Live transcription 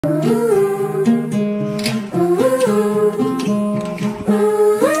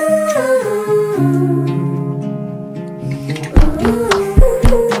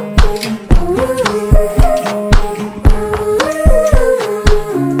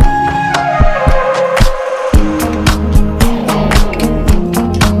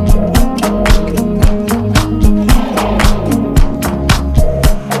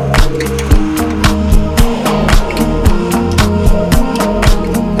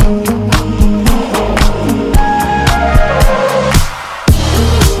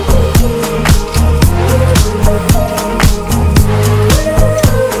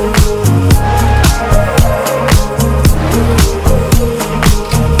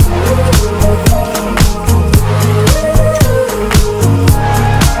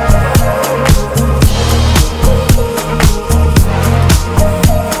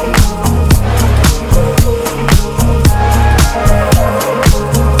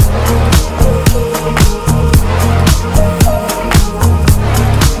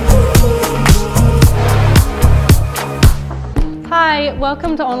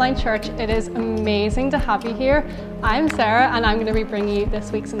Welcome to Online Church. It is amazing to have you here. I'm Sarah and I'm going to be bringing you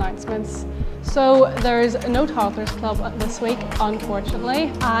this week's announcements. So there's no Toddlers Club this week,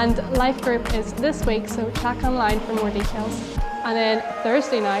 unfortunately, and Life Group is this week, so check online for more details. And then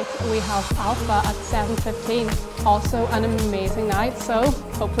Thursday night we have Alpha at 7:15, also an amazing night, so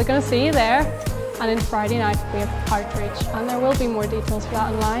hopefully going to see you there. And then Friday night we have Outreach, and there will be more details for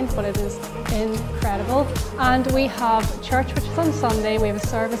that online, but it is incredible. And we have church, which is on Sunday. We have a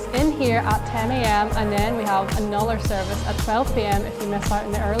service in here at 10 a.m. and then we have another service at 12 p.m. if you miss out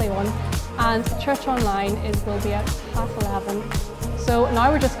on the early one. And church online will be at 11:30. So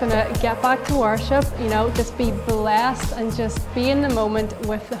now we're just going to get back to worship, just be blessed and just be in the moment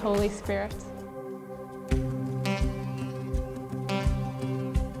with the Holy Spirit.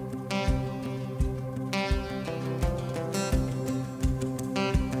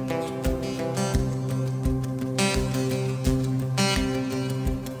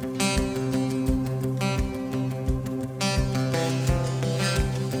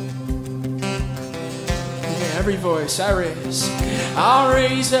 Every voice I'll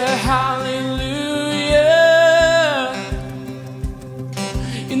raise a hallelujah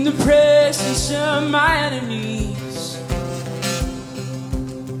in the presence of my enemies.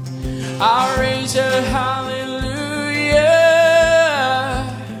 I'll raise a hallelujah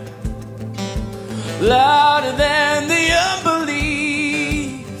louder than the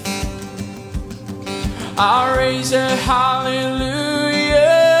unbelief. I'll raise a hallelujah.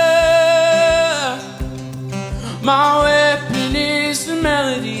 My weapon is the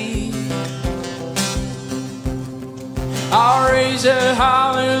melody. I'll raise a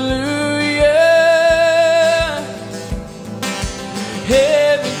hallelujah.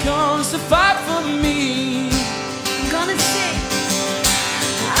 Heaven comes to fight for me.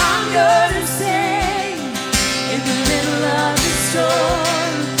 I'm gonna sing in the middle of the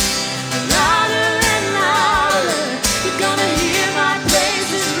storm. Louder and louder, you're gonna hear my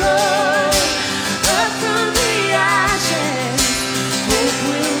praises roar. Up from the ashes, hope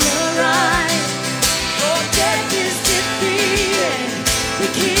will arise. For death is defeated, the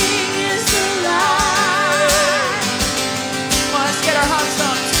King is alive. Come on, let's get our hearts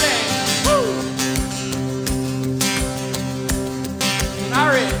on today. Woo!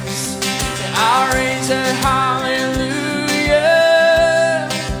 I'll raise a hallelujah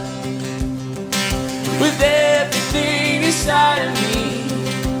with everything inside of me.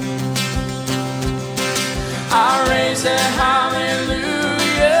 I'll raise a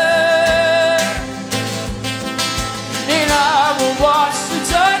hallelujah, and I will watch the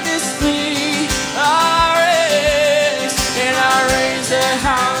darkness flee. I'll raise a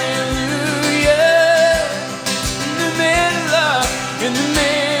hallelujah in the middle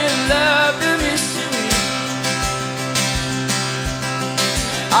of the mystery.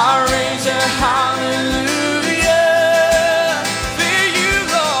 I'll raise a hallelujah. Fear you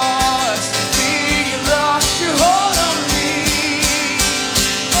lost your hold on me.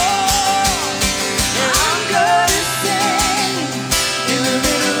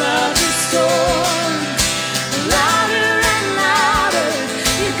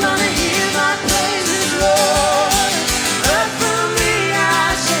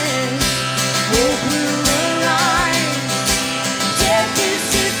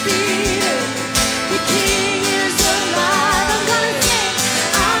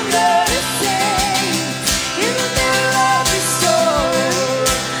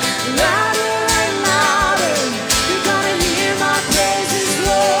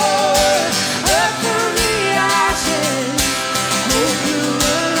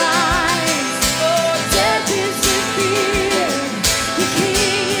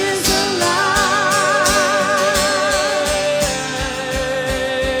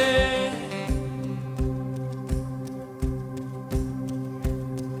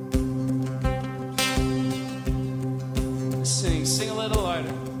 Sing a little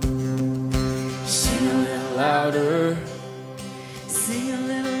louder. Sing a little louder. Sing a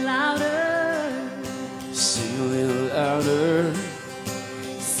little louder. Sing a little louder.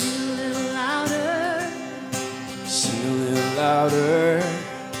 Sing a little louder. Sing a little louder.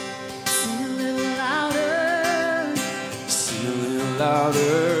 Sing a little louder. Sing a little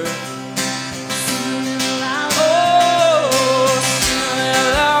louder.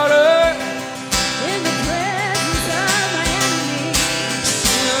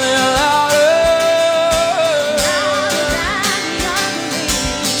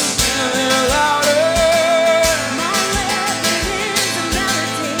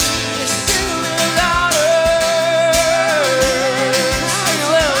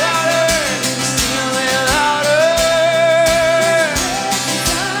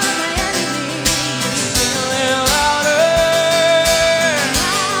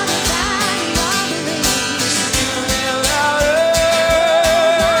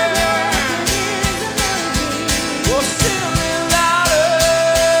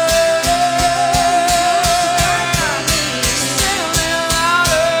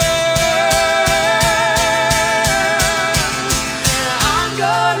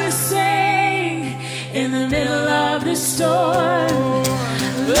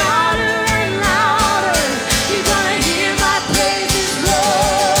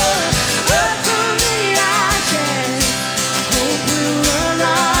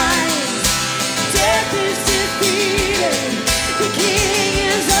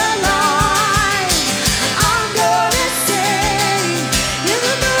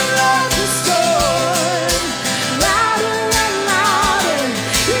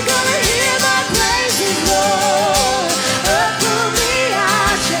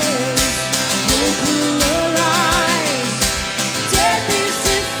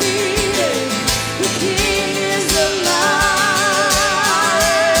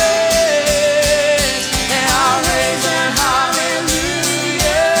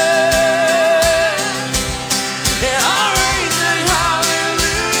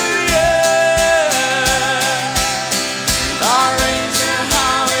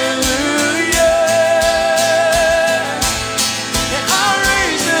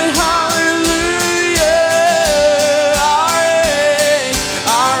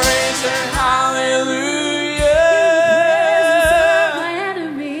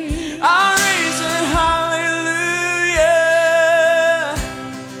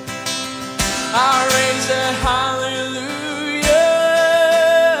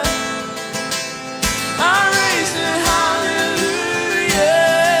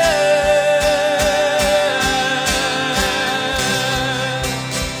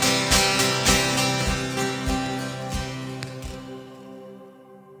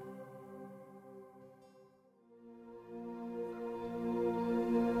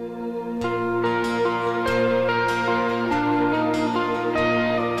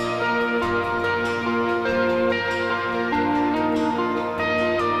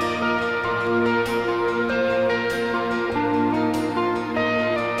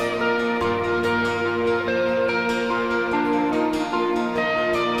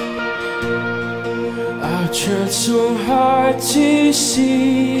 Tried so hard to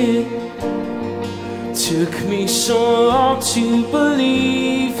see it. Took me so long to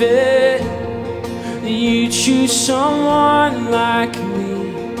believe it. You choose someone like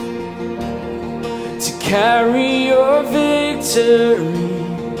me to carry your victory.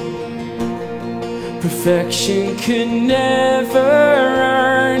 Perfection could never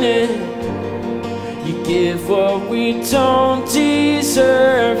earn it. You give what we don't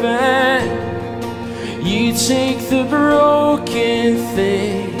deserve, and you take the broken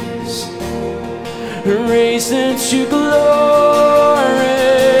things and raise them to glory.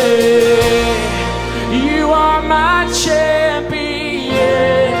 You are my champion.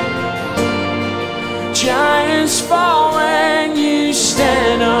 Giants fall when you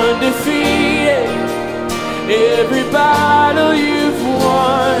stand undefeated. Every battle you've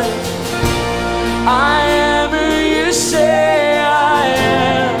won, I am who you say I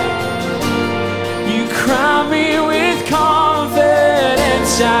am. You crown me with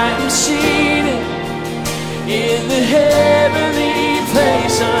confidence. I am seated in the heavenly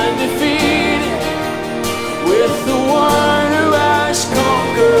place, undefeated, with the one who has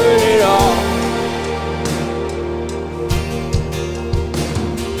conquered it all.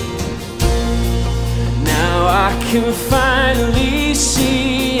 Now I can finally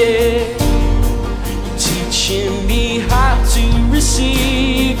see it. You're teaching me how to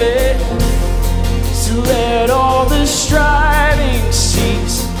receive it. So let all the striving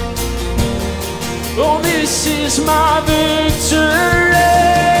cease. Oh, this This is my victory.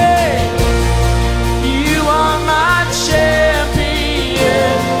 You are my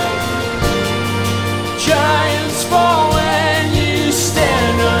champion. Giants fall when you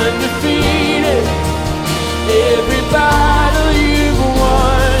stand undefeated. Every battle you've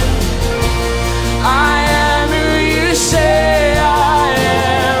won. I am who you say I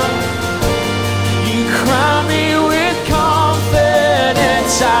am. You crown me with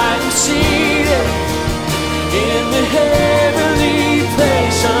confidence. I'm seated in the heavenly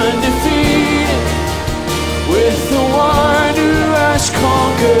place, undefeated, with the one who has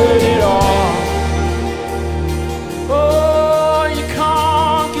conquered it all. Oh, you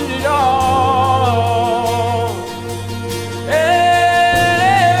conquered it all. Yeah.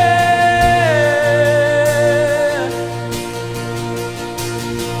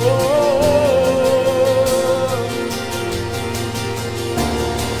 Oh.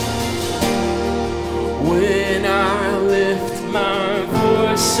 When I lift my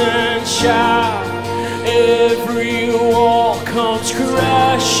voice and shout, every wall comes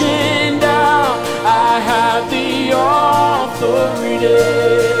crashing down. I have the authority.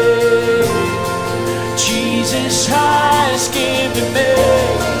 Jesus has given me.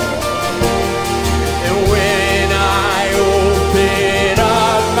 And when I open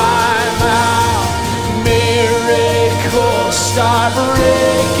up my mouth, miracles start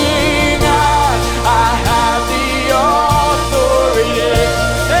breaking out. I have the authority.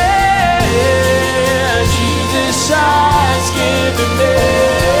 Jesus has given me.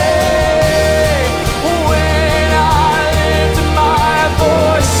 When I lift my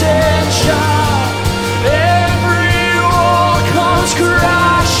voice and shout, every wall comes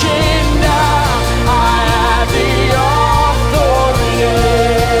crashing down. I have the authority.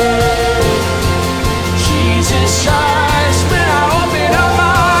 Jesus has, when I open up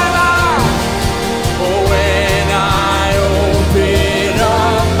my mouth, when I open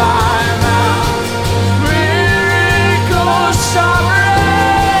up my mouth, miracles start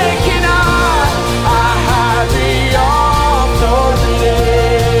breaking out. I have the authority.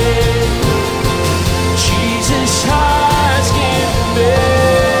 Jesus has given me.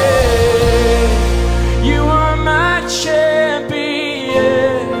 You are my champion.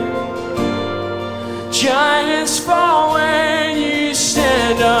 Giants fall when you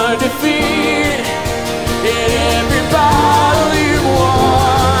stand undefeated. In every battle you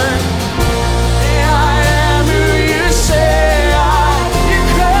won. And I am who you say I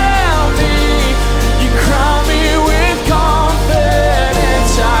am. You crown me with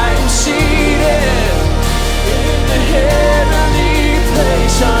confidence. I am seated in the heavenly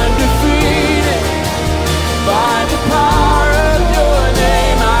place, undefeated. By the power of your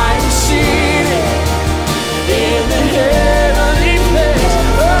name, I am seated in the heavenly place,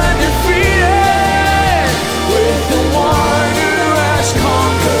 undefeated, with the one who has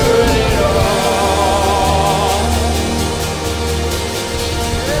conquered it all.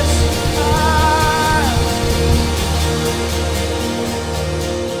 Yes,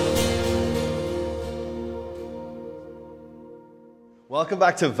 Welcome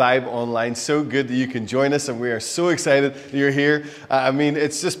back to Vibe Online. So good that you can join us, and we are so excited that you're here. I mean,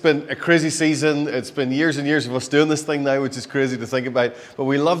 it's just been a crazy season. It's been years and years of us doing this thing now, which is crazy to think about. But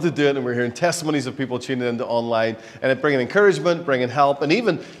we love to do it, and we're hearing testimonies of people tuning into online, and it bringing encouragement, bringing help, and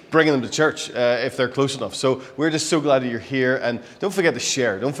even bringing them to church if they're close enough. So we're just so glad that you're here, and don't forget to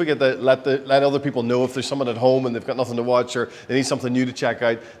share. Don't forget to let other people know if there's someone at home and they've got nothing to watch or they need something new to check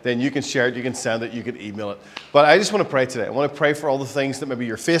out. Then you can share it, you can send it, you can email it. But I just want to pray today. I want to pray for all the things that maybe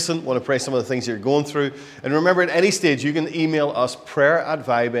you're facing. I want to pray some of the things you're going through. And remember, at any stage, you can email us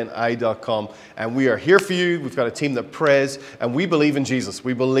prayer@vibeni.com, and we are here for you. We've got a team that prays, and we believe in Jesus.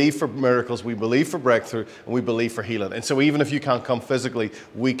 We believe for miracles, we believe for breakthrough, and we believe for healing. And so even if you can't come physically,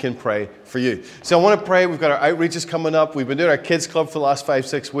 we can pray for you. So I want to pray. We've got our outreaches coming up. We've been doing our kids club for the last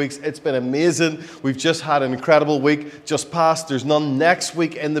 5-6 weeks. It's been amazing. We've just had an incredible week just passed. There's none next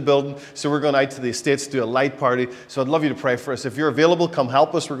week in the building, so we're going out to the estates to do a light party. So I'd love you to pray for us. If you're available, come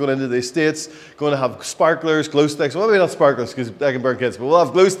help us. We're going into the estates, going to have sparklers, glow sticks. Well, maybe not sparklers because I can burn kids, but we'll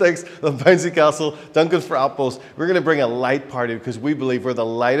have glow sticks, the bouncy castle, Duncan's for apples. We're going to bring a light party because we believe we're the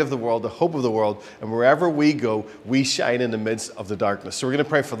light of the world, the hope of the world, and wherever we go, we shine in the midst of the darkness. So we're going to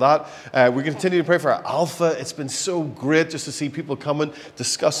pray for that. We continue to pray for our Alpha. It's been so great just to see people coming,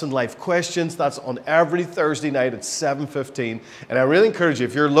 discussing life questions. That's on every Thursday night at 7:15. And I really encourage you,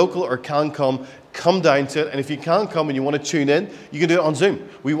 if you're local or can come, come down to it. And if you can't come and you want to tune in, you can do it on Zoom.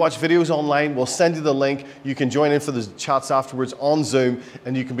 We watch videos online. We'll send you the link. You can join in for the chats afterwards on Zoom,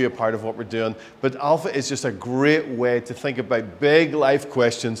 and you can be a part of what we're doing. But Alpha is just a great way to think about big life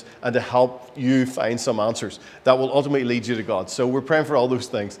questions and to help you find some answers that will ultimately lead you to God. So we're praying for all those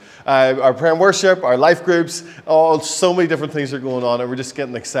things. Our prayer and worship, our life groups, so many different things are going on, and we're just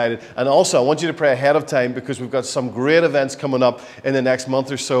getting excited. And also, I want you to pray ahead of time because we've got some great events coming up in the next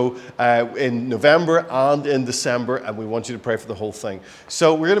month or so in November and in December, and we want you to pray for the whole thing.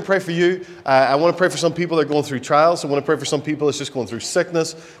 So we're going to pray for you. I want to pray for some people that are going through trials. I want to pray for some people that's just going through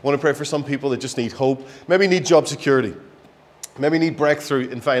sickness. I want to pray for some people that just need hope, maybe need job security. Maybe need breakthrough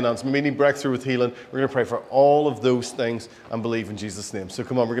in finance. Maybe need breakthrough with healing. We're going to pray for all of those things and believe in Jesus' name. So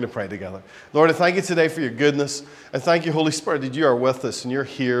come on, we're going to pray together. Lord, I thank you today for your goodness. I thank you, Holy Spirit, that you are with us and you're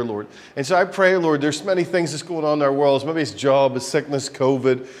here, Lord. And so I pray, Lord, there's many things that's going on in our world. Maybe it's job, it's sickness,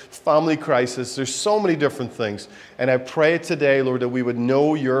 COVID, family crisis. There's so many different things. And I pray today, Lord, that we would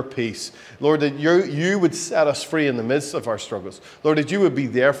know your peace. Lord, that you would set us free in the midst of our struggles. Lord, that you would be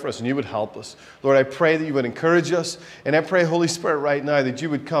there for us and you would help us. Lord, I pray that you would encourage us. And I pray, Holy Spirit, right now that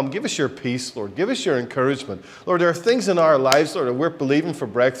you would come. Give us your peace, Lord. Give us your encouragement. Lord, there are things in our lives, Lord, that we're believing for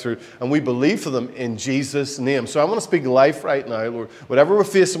breakthrough, and we believe for them in Jesus' name. So I want to speak life right now, Lord. Whatever we're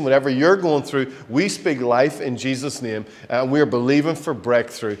facing, whatever you're going through, we speak life in Jesus' name, and we are believing for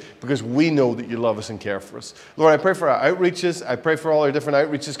breakthrough because we know that you love us and care for us. Lord, I pray for our outreaches. I pray for all our different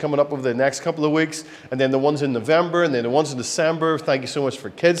outreaches coming up over the next couple of weeks, and then the ones in November, and then the ones in December. Thank you so much for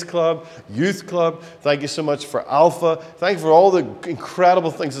Kids Club, Youth Club. Thank you so much for Alpha. Thank you for all the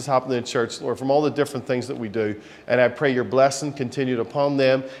incredible things that's happening in church, Lord, from all the different things that we do. And I pray your blessing continued upon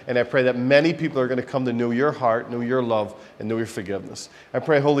them. And I pray that many people are going to come to know your heart, know your love, and know your forgiveness. I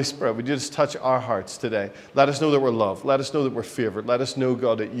pray, Holy Spirit, would you just touch our hearts today? Let us know that we're loved. Let us know that we're favored. Let us know,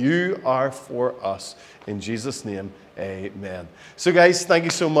 God, that you are for us. In Jesus' name, amen. So, guys, thank you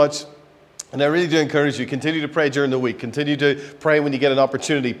so much. And I really do encourage you, continue to pray during the week. Continue to pray when you get an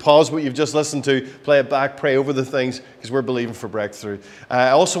opportunity. Pause what you've just listened to, play it back, pray over the things, because we're believing for breakthrough. I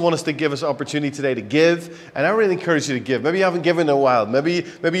also want us to give us opportunity today to give, and I really encourage you to give. Maybe you haven't given in a while. Maybe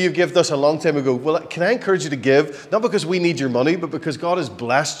you've given us a long time ago. Well, can I encourage you to give? Not because we need your money, but because God has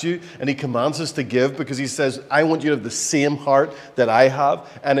blessed you, and He commands us to give, because He says, I want you to have the same heart that I have,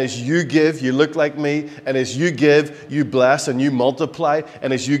 and as you give, you look like me, and as you give, you bless, and you multiply,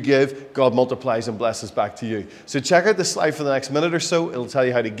 and as you give, God multiplies and blesses back to you. So check out the slide for the next minute or so. It'll tell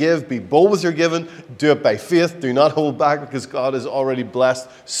you how to give. Be bold with your giving. Do it by faith. Do not hold back because God has already blessed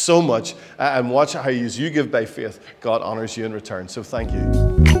so much. And watch how as you give by faith, God honors you in return. So thank you.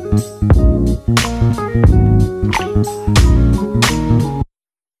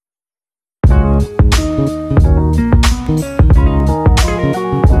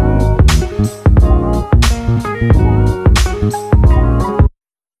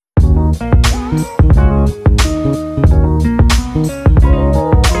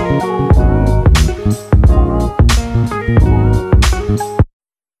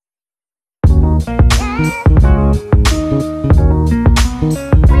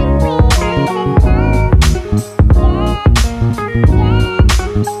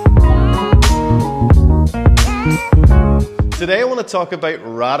 Today I want to talk about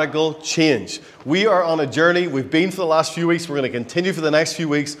radical change. We are on a journey. We've been for the last few weeks. We're going to continue for the next few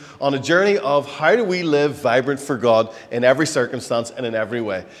weeks on a journey of how do we live vibrant for God in every circumstance and in every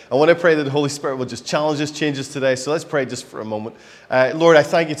way. I want to pray that the Holy Spirit will just challenge us, change us today. So let's pray just for a moment. Lord, I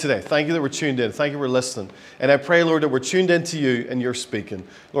thank you today. Thank you that we're tuned in. Thank you we're listening. And I pray, Lord, that we're tuned into you and you're speaking.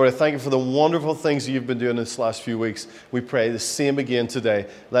 Lord, I thank you for the wonderful things that you've been doing this last few weeks. We pray the same again today.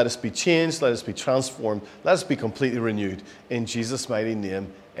 Let us be changed. Let us be transformed. Let us be completely renewed. In Jesus' mighty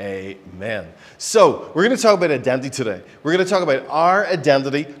name, amen. So, we're going to talk about identity today. We're going to talk about our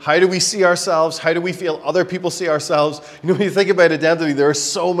identity. How do we see ourselves? How do we feel other people see ourselves? You know, when you think about identity, there are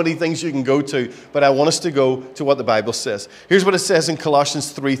so many things you can go to, but I want us to go to what the Bible says. Here's what it says in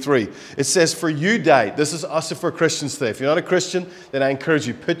Colossians 3:3. It says, for you died. This is us if we're Christians today. If you're not a Christian, then I encourage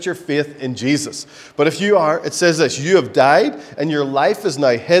you, put your faith in Jesus. But if you are, it says this, you have died and your life is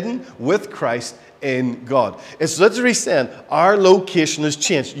now hidden with Christ in God. It's literally saying our location has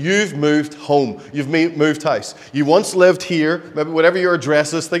changed. You've moved home. You've moved house. You once lived here, maybe whatever your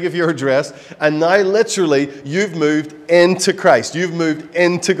address is, think of your address, and now literally you've moved into Christ. You've moved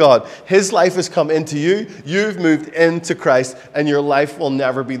into God. His life has come into you. You've moved into Christ, and your life will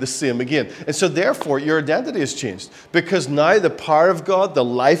never be the same again. And so therefore, your identity has changed because now the power of God, the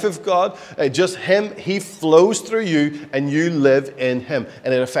life of God, just Him, He flows through you, and you live in Him,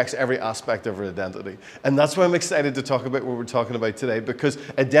 and it affects every aspect of our identity. identity. And that's why I'm excited to talk about what we're talking about today, because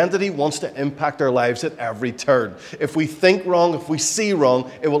identity wants to impact our lives at every turn. If we think wrong, if we see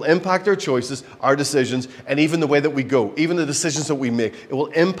wrong, it will impact our choices, our decisions, and even the way that we go, even the decisions that we make. It will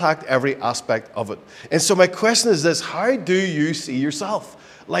impact every aspect of it. And so my question is this: how do you see yourself?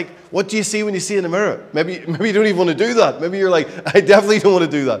 Like, what do you see when you see in the mirror? Maybe you don't even want to do that. Maybe you're like, I definitely don't want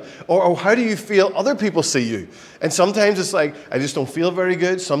to do that. Or how do you feel other people see you? And sometimes it's like, I just don't feel very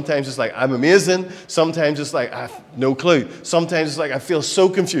good. Sometimes it's like, I'm amazing. Sometimes it's like, I have no clue. Sometimes it's like, I feel so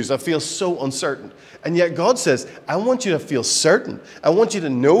confused. I feel so uncertain. And yet God says, I want you to feel certain. I want you to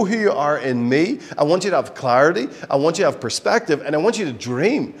know who you are in me. I want you to have clarity. I want you to have perspective. And I want you to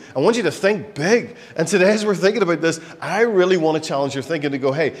dream. I want you to think big. And today, as we're thinking about this, I really want to challenge your thinking to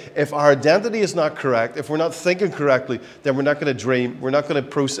go, hey, if our identity is not correct, if we're not thinking correctly, then we're not going to dream. We're not going to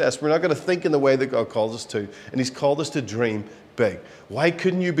process. We're not going to think in the way that God calls us to. And He's called us to dream big. Why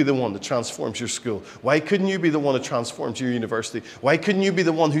couldn't you be the one that transforms your school? Why couldn't you be the one that transforms your university? Why couldn't you be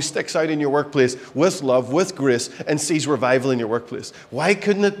the one who sticks out in your workplace with love, with grace, and sees revival in your workplace? Why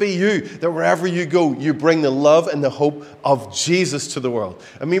couldn't it be you that wherever you go, you bring the love and the hope of Jesus to the world?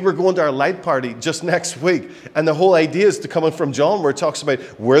 I mean, we're going to our light party just next week, and the whole idea is to come in from John, where it talks about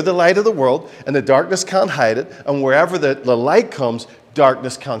we're the light of the world, and the darkness can't hide it, and wherever the light comes,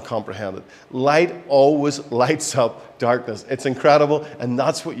 darkness can't comprehend it. Light always lights up darkness. It's incredible, and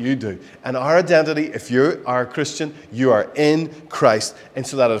that's what you do. And our identity, if you are a Christian, you are in Christ, and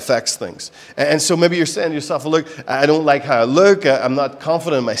so that affects things. And so maybe you're saying to yourself, well, look, I don't like how I look. I'm not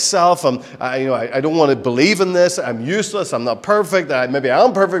confident in myself. I don't want to believe in this. I'm useless. I'm not perfect. Maybe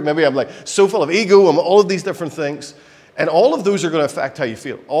I'm perfect. Maybe I'm like so full of ego. I'm all of these different things. And all of those are going to affect how you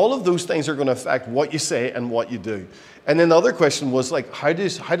feel. All of those things are going to affect what you say and what you do. And then the other question was like, how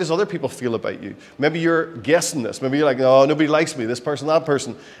does other people feel about you? Maybe you're guessing this. Maybe you're like, oh, nobody likes me, this person, that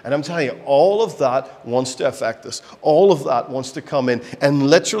person. And I'm telling you, all of that wants to affect us. All of that wants to come in and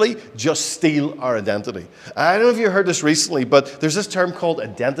literally just steal our identity. I don't know if you heard this recently, but there's this term called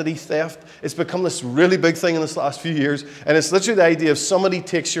identity theft. It's become this really big thing in this last few years. And it's literally the idea of somebody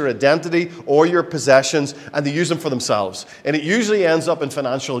takes your identity or your possessions and they use them for themselves. And it usually ends up in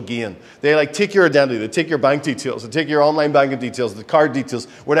financial gain. They like take your identity, they take your bank details, they take your online banking details, the card details,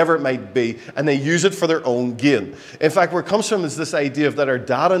 whatever it might be, and they use it for their own gain. In fact, where it comes from is this idea of that our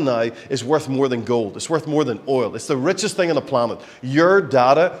data now is worth more than gold. It's worth more than oil. It's the richest thing on the planet. Your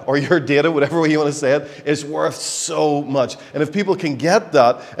data, or your data, whatever way you want to say it, is worth so much. And if people can get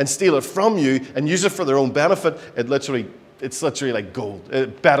that and steal it from you and use it for their own benefit, it's literally like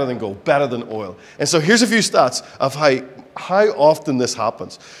gold, better than gold, better than oil. And so here's a few stats of how often this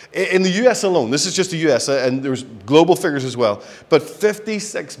happens. In the US alone, this is just the US, and there's global figures as well, but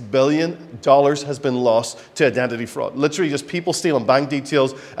 $56 billion has been lost to identity fraud. Literally just people stealing bank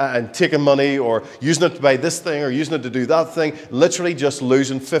details and taking money or using it to buy this thing or using it to do that thing, literally just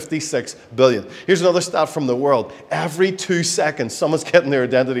losing $56 billion. Here's another stat from the world. Every 2 seconds, someone's getting their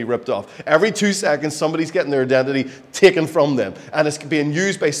identity ripped off. Every 2 seconds, somebody's getting their identity taken from them, and it's being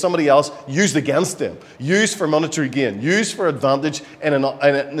used by somebody else, used against them, used for monetary gain, used for advantage in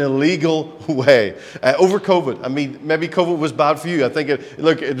an illegal way. Over COVID, I mean, maybe COVID was bad for you. I think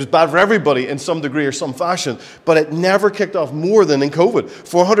it was bad for everybody in some degree or some fashion, but it never kicked off more than in COVID.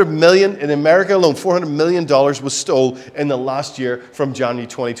 400 million in America alone, $400 million was stolen in the last year from January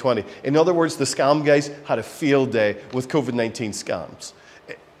 2020. In other words, the scam guys had a field day with COVID-19 scams.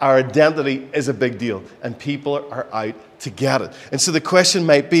 Our identity is a big deal, and people are out to get it. And so the question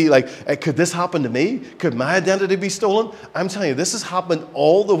might be like, could this happen to me? Could my identity be stolen? I'm telling you, this has happened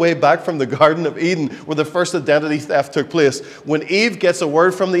all the way back from the Garden of Eden, where the first identity theft took place. When Eve gets a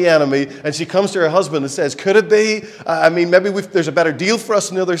word from the enemy, and she comes to her husband and says, could it be? Maybe there's a better deal for us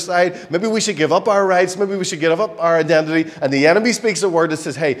on the other side. Maybe we should give up our rights. Maybe we should give up our identity. And the enemy speaks a word that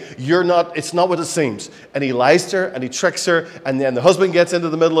says, hey, it's not what it seems. And he lies to her, and he tricks her, and then the husband gets into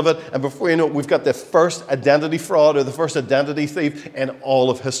the middle of it, and before you know it, we've got the first identity fraud, or the first identity thief in all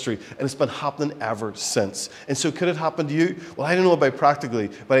of history. And it's been happening ever since. And so could it happen to you? Well, I don't know about practically,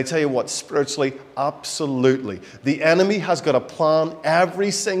 but I tell you what, spiritually, absolutely. The enemy has got a plan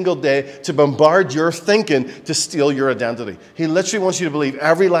every single day to bombard your thinking to steal your identity. He literally wants you to believe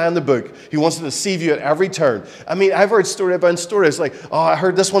every lie in the book. He wants to deceive you at every turn. I mean, I've heard story about stories like, oh, I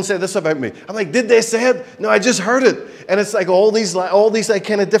heard this one say this about me. I'm like, did they say it? No, I just heard it. And it's like all these like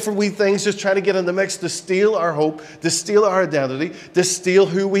kind of different wee things just trying to get in the mix to steal our hope, to steal our identity, to steal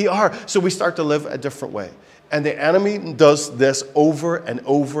who we are. So we start to live a different way. And the enemy does this over and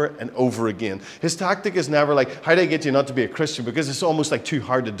over and over again. His tactic is never like, how do I get you not to be a Christian? Because it's almost like too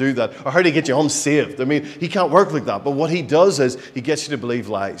hard to do that. Or how do I get you unsaved? I mean, he can't work like that. But what he does is he gets you to believe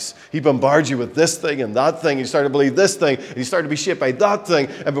lies. He bombards you with this thing and that thing. You start to believe this thing. And you start to be shaped by that thing.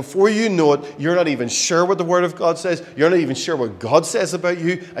 And before you know it, you're not even sure what the Word of God says. You're not even sure what God says about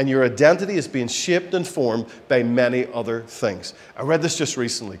you. And your identity is being shaped and formed by many other things. I read this just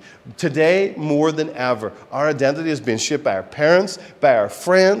recently. Today, more than ever, our identity is being shaped by our parents, by our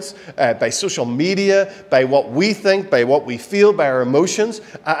friends, by social media, by what we think, by what we feel, by our emotions.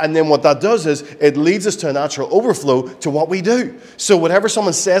 And then what that does is it leads us to a natural overflow to what we do. So whatever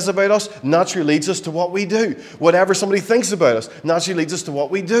someone says about us naturally leads us to what we do. Whatever somebody thinks about us naturally leads us to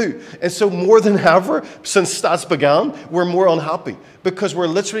what we do. And so more than ever, since stats began, we're more unhappy because we're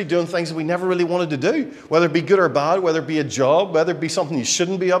literally doing things that we never really wanted to do, whether it be good or bad, whether it be a job, whether it be something you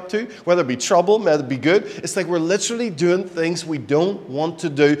shouldn't be up to, whether it be trouble, whether it be good. It's like we're literally doing things we don't want to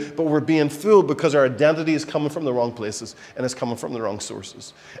do, but we're being fooled because our identity is coming from the wrong places and it's coming from the wrong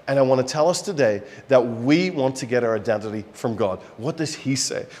sources. And I want to tell us today that we want to get our identity from God. What does He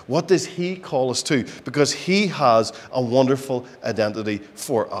say? What does He call us to? Because He has a wonderful identity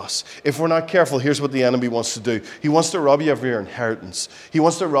for us. If we're not careful, here's what the enemy wants to do. He wants to rob you of your inheritance. He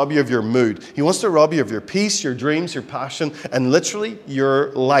wants to rob you of your mood. He wants to rob you of your peace, your dreams, your passion, and literally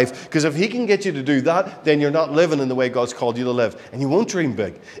your life. Because if he can get you to do that, then you're not living in the way God's called you to live. And you won't dream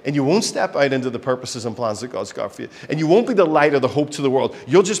big. And you won't step out into the purposes and plans that God's got for you. And you won't be the light or the hope to the world.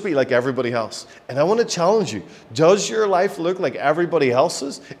 You'll just be like everybody else. And I want to challenge you. Does your life look like everybody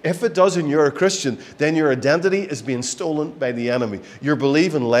else's? If it does and you're a Christian, then your identity is being stolen by the enemy. You're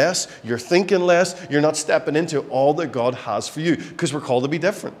believing less. You're thinking less. You're not stepping into all that God has for you. Because we're called to be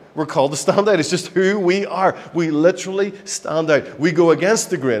different. We're called to stand out. It's just who we are. We literally stand out. We go against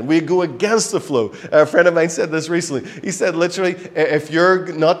the grain. We go against the flow. A friend of mine said this recently. He said literally, if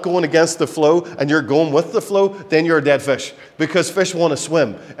you're not going against the flow and you're going with the flow, then you're a dead fish. Because fish want to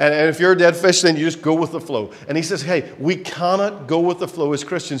swim. And if you're a dead fish, then you just go with the flow. And he says, hey, we cannot go with the flow as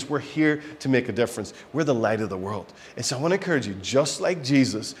Christians. We're here to make a difference. We're the light of the world. And so I want to encourage you, just like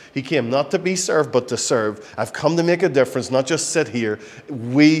Jesus, He came not to be served, but to serve. I've come to make a difference, not just sit here.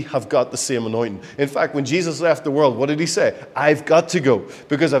 We have got the same anointing. In fact, when Jesus left the world, what did He say? I've got to go.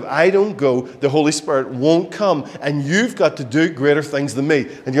 Because if I don't go, the Holy Spirit won't come. And you've got to do greater things than me.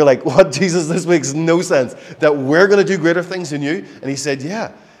 And you're like, what, Jesus? This makes no sense. That we're going to do greater things than you? And He said,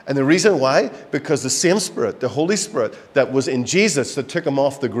 yeah. And the reason why? Because the same Spirit, the Holy Spirit that was in Jesus, that took Him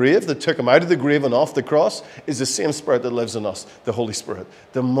off the grave, that took Him out of the grave and off the cross, is the same Spirit that lives in us, the Holy Spirit.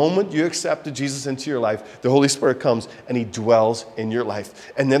 The moment you accepted Jesus into your life, the Holy Spirit comes and He dwells in your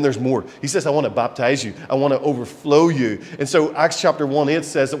life. And then there's more. He says, I want to baptize you. I want to overflow you. And so Acts chapter 1:8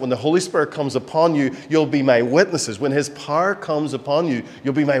 says that when the Holy Spirit comes upon you, you'll be my witnesses. When His power comes upon you,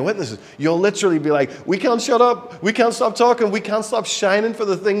 you'll be my witnesses. You'll literally be like, we can't shut up. We can't stop talking. We can't stop shining for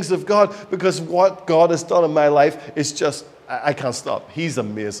the things of God, because what God has done in my life is just, I can't stop. He's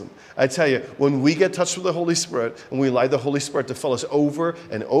amazing. I tell you, when we get touched with the Holy Spirit and we allow the Holy Spirit to fill us over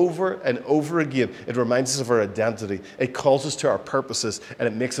and over and over again, it reminds us of our identity. It calls us to our purposes, and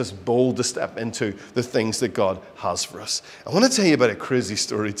it makes us bold to step into the things that God has for us. I want to tell you about a crazy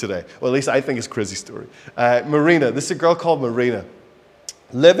story today. Well, at least I think it's a crazy story. Marina, this is a girl called Marina.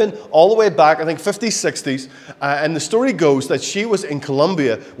 Living all the way back, I think 50s, 60s, and the story goes that she was in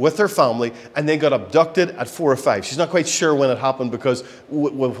Colombia with her family and they got abducted at 4 or 5. She's not quite sure when it happened because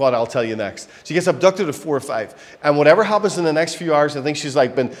with what I'll tell you next. She gets abducted at 4 or 5, and whatever happens in the next few hours, I think she's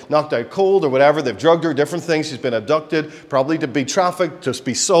like been knocked out cold or whatever. They've drugged her, different things. She's been abducted, probably to be trafficked, to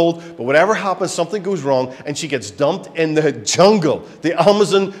be sold, but whatever happens, something goes wrong and she gets dumped in the jungle, the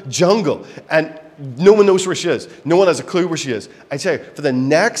Amazon jungle, and no one knows where she is. No one has a clue where she is. I tell you, for the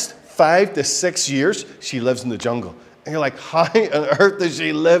next 5 to 6 years, she lives in the jungle. And you're like, how on earth does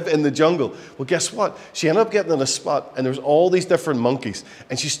she live in the jungle? Well, guess what? She ended up getting in a spot, and there's all these different monkeys.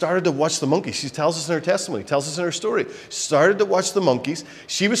 And she started to watch the monkeys. She tells us in her testimony, tells us in her story. She started to watch the monkeys.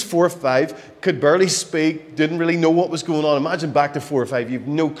 She was 4 or 5, could barely speak, didn't really know what was going on. Imagine back to 4 or 5. You have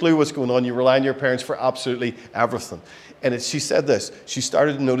no clue what's going on. You rely on your parents for absolutely everything. And she said this. She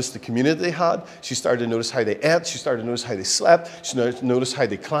started to notice the community they had. She started to notice how they ate. She started to notice how they slept. She started to notice how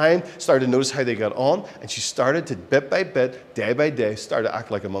they climbed. Started to notice how they got on. And she started to, bit by bit, day by day, start to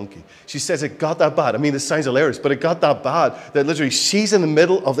act like a monkey. She says it got that bad. I mean, this sounds hilarious, but it got that bad that literally she's in the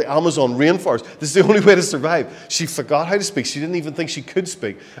middle of the Amazon rainforest. This is the only way to survive. She forgot how to speak. She didn't even think she could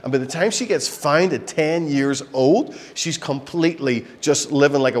speak. And by the time she gets found at 10 years old, she's completely just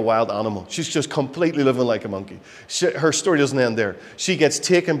living like a wild animal. She's just completely living like a monkey. Her her story doesn't end there. She gets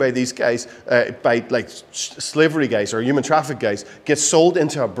taken by these guys, by like slavery guys or human traffic guys, gets sold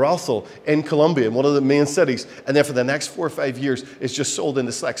into a brothel in Colombia, in one of the main cities, and then for the next 4 or 5 years is just sold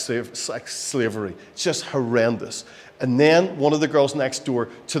into sex slavery. It's just horrendous. And then one of the girls next door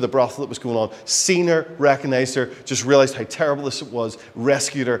to the brothel that was going on seen her, recognized her, just realized how terrible this was,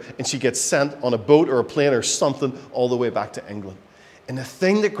 rescued her, and she gets sent on a boat or a plane or something all the way back to England. And the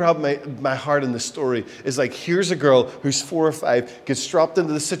thing that grabbed my heart in this story is like, here's a girl who's 4 or 5, gets dropped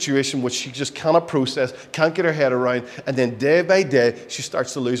into the situation which she just cannot process, can't get her head around, and then day by day, she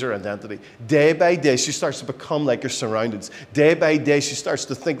starts to lose her identity. Day by day, she starts to become like her surroundings. Day by day, she starts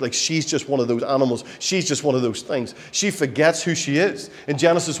to think like she's just one of those animals. She's just one of those things. She forgets who she is. In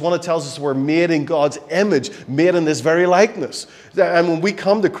Genesis 1, it tells us we're made in God's image, made in this very likeness. And when we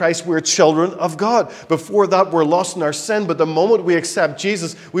come to Christ, we're children of God. Before that, we're lost in our sin, but the moment we accept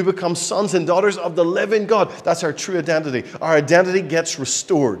Jesus, we become sons and daughters of the living God. That's our true identity. Our identity gets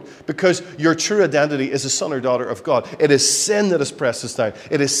restored because your true identity is a son or daughter of God. It is sin that has pressed us down.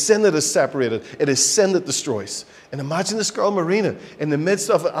 It is sin that has separated. It is sin that destroys. And imagine this girl, Marina, in the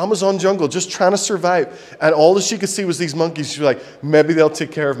midst of an Amazon jungle, just trying to survive. And all that she could see was these monkeys. She's like, maybe they'll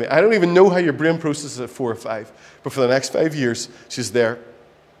take care of me. I don't even know how your brain processes at 4 or 5. But for the next 5 years, she's there.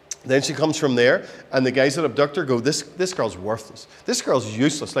 Then she comes from there, and the guys that abduct her go, this girl's worthless. This girl's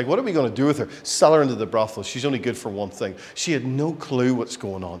useless. Like, what are we going to do with her? Sell her into the brothel. She's only good for one thing. She had no clue what's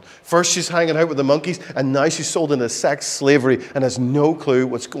going on. First, she's hanging out with the monkeys, and now she's sold into sex slavery and has no clue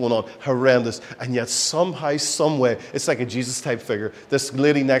what's going on. Horrendous. And yet, somehow, some way, it's like a Jesus-type figure. This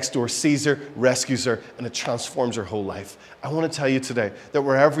lady next door sees her, rescues her, and it transforms her whole life. I want to tell you today that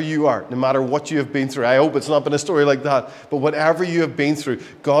wherever you are, no matter what you have been through, I hope it's not been a story like that, but whatever you have been through,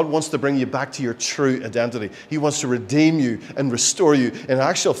 God wants to bring you back to your true identity. He wants to redeem you and restore you. In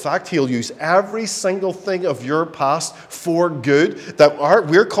actual fact, He'll use every single thing of your past for good, that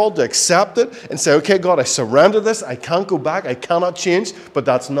we're called to accept it and say, okay, God, I surrender this. I can't go back. I cannot change, but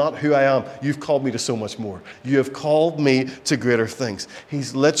that's not who I am. You've called me to so much more. You have called me to greater things.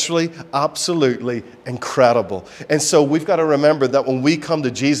 He's literally, absolutely incredible. And so we've got to remember that when we come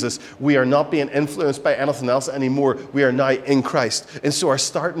to Jesus, we are not being influenced by anything else anymore. We are now in Christ. And so our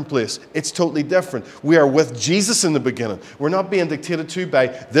starting place, it's totally different. We are with Jesus in the beginning. We're not being dictated to by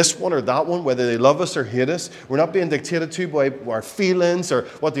this one or that one, whether they love us or hate us. We're not being dictated to by our feelings or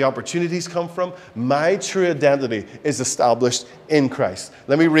what the opportunities come from. My true identity is established in Christ.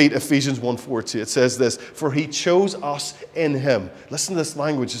 Let me read Ephesians 1:4 to you. It says this, for He chose us in Him. Listen to this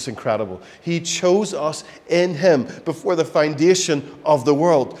language, it's incredible. He chose us in Him before the foundation of the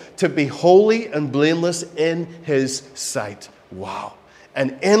world to be holy and blameless in His sight. Wow.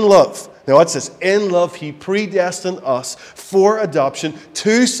 And in love, now it says, in love He predestined us for adoption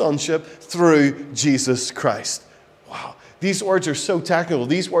to sonship through Jesus Christ. Wow. These words are so technical.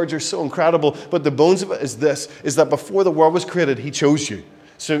 These words are so incredible. But the bones of it is this, is that before the world was created, He chose you.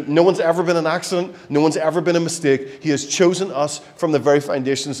 So no one's ever been an accident. No one's ever been a mistake. He has chosen us from the very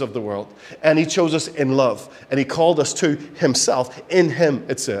foundations of the world. And He chose us in love. And He called us to Himself. In Him,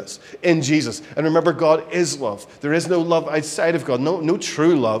 it says. In Jesus. And remember, God is love. There is no love outside of God. No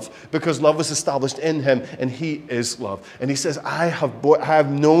true love. Because love was established in Him. And He is love. And He says, I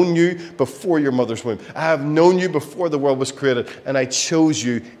have known you before your mother's womb. I have known you before the world was created. And I chose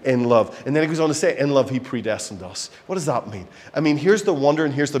you in love. And then He goes on to say, in love He predestined us. What does that mean? I mean, here's the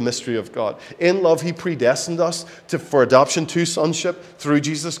wonder and here's the mystery of God. In love, He predestined us for adoption to sonship through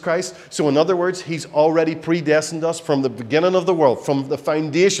Jesus Christ. So in other words, He's already predestined us from the beginning of the world, from the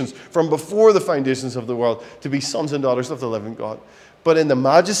foundations, from before the foundations of the world, to be sons and daughters of the living God. But in the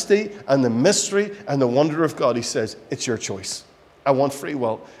majesty and the mystery and the wonder of God, He says, it's your choice. I want free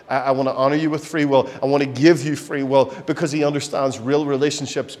will. I want to honor you with free will. I want to give you free will because He understands real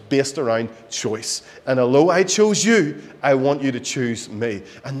relationships based around choice. And although I chose you, I want you to choose me.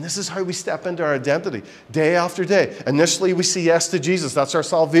 And this is how we step into our identity day after day. Initially, we say yes to Jesus. That's our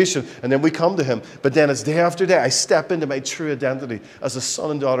salvation. And then we come to Him. But then it's day after day. I step into my true identity as a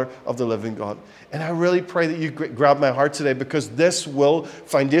son and daughter of the living God. And I really pray that you grab my heart today because this will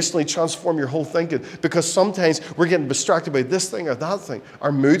foundationally transform your whole thinking. Because sometimes we're getting distracted by this thing or that thing.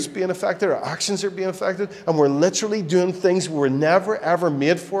 Our mood's being affected, our actions are being affected, and we're literally doing things we were never ever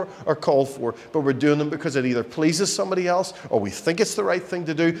made for or called for, but we're doing them because it either pleases somebody else, or we think it's the right thing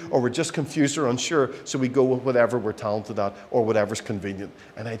to do, or we're just confused or unsure, so we go with whatever we're talented at or whatever's convenient.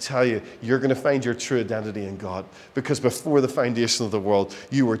 And I tell you, you're going to find your true identity in God, because before the foundation of the world,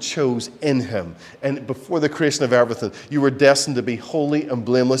 you were chosen in Him. And before the creation of everything, you were destined to be holy and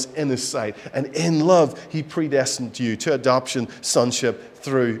blameless in His sight. And in love, He predestined you to adoption sonship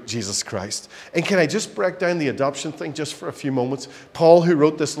through Jesus Christ. And can I just break down the adoption thing just for a few moments? Paul, who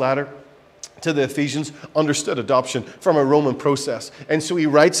wrote this letter to the Ephesians, understood adoption from a Roman process. And so he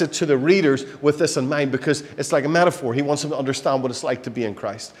writes it to the readers with this in mind, because it's like a metaphor. He wants them to understand what it's like to be in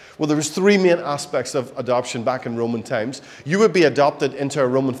Christ. Well, there was three main aspects of adoption back in Roman times. You would be adopted into a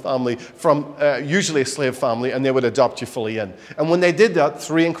Roman family from usually a slave family, and they would adopt you fully in. And when they did that,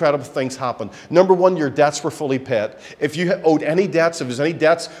 three incredible things happened. Number one, your debts were fully paid. If you owed any debts, if there's any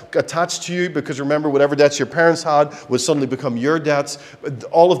debts attached to you, because remember, whatever debts your parents had would suddenly become your debts,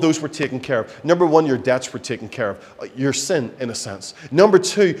 all of those were taken care of. Number one, your debts were taken care of. Your sin, in a sense. Number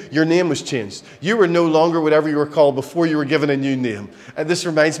two, your name was changed. You were no longer whatever you were called before you were given a new name. And this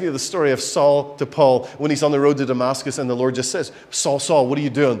reminds me of the story of Saul to Paul when he's on the road to Damascus, and the Lord just says, Saul, Saul, what are you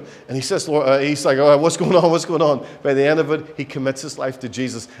doing? And he says, Lord, he's like, oh, what's going on? What's going on? By the end of it, he commits his life to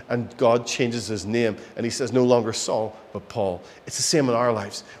Jesus, and God changes his name. And he says, no longer Saul, but Paul. It's the same in our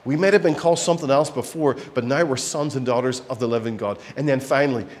lives. We might have been called something else before, but now we're sons and daughters of the living God. And then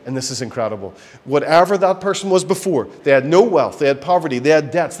finally, and this is incredible, whatever that person was before, they had no wealth, they had poverty, they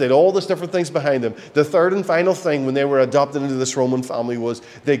had debts, they had all these different things behind them. The third and final thing when they were adopted into this Roman family was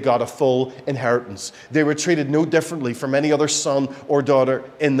they got a full inheritance. They were treated no differently from any other son or daughter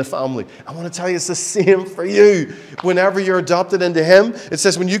in the family. I want to tell you, it's the same for you. Whenever you're adopted into Him, it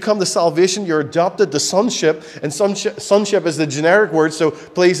says when you come to salvation, you're adopted to sonship, and sonship is the generic word, so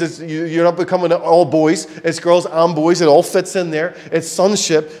please, you're not becoming all boys, it's girls and boys, it all fits in there. It's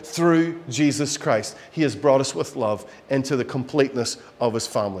sonship through Jesus Christ. He has brought us with love into the completeness of His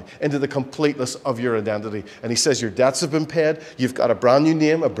family, into the completeness of your identity. And He says your debts have been paid, you've got a brand new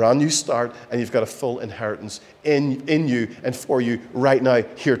name, a brand new start, and you've got a full inheritance in you and for you right now,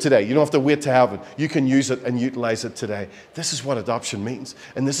 here today. You don't have to wait to heaven. You can use it and utilize it today. This is what adoption means.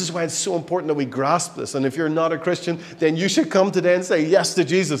 And this is why it's so important that we grasp this. And if you're not a Christian, then you should come today and say yes to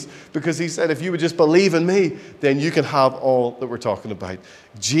Jesus, because He said if you would just believe in me, then you can have all that we're talking about.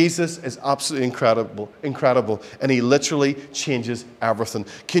 Jesus is absolutely incredible, and He literally changes everything.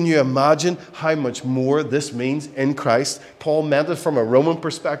 Can you imagine how much more this means in Christ? Paul meant it from a Roman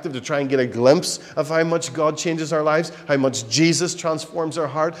perspective to try and get a glimpse of how much God changes our lives, how much Jesus transforms our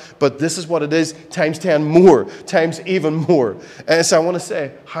heart. But this is what it is, times 10 more, times even more. And so I want to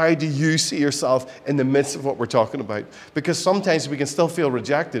say, how do you see yourself in the midst of what we're talking about? Because sometimes we can still feel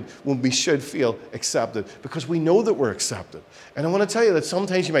rejected when we should feel accepted, because we know that we're accepted. And I want to tell you that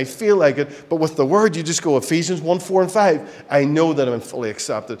sometimes you might feel like it, but with the Word, you just go Ephesians 1, 4, and 5. I know that I'm fully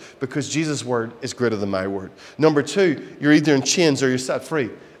accepted because Jesus' Word is greater than my word. Number two, you're either in chains or you're set free.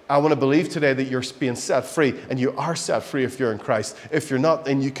 I want to believe today that you're being set free, and you are set free if you're in Christ. If you're not,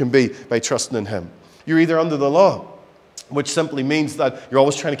 then you can be by trusting in Him. You're either under the law, which simply means that you're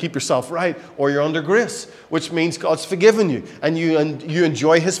always trying to keep yourself right, or you're under grace, which means God's forgiven you, and you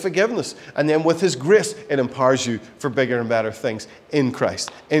enjoy His forgiveness. And then with His grace, it empowers you for bigger and better things in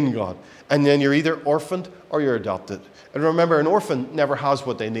Christ, in God. And then you're either orphaned or you're adopted. And remember, an orphan never has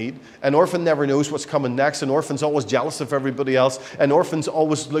what they need. An orphan never knows what's coming next. An orphan's always jealous of everybody else. An orphan's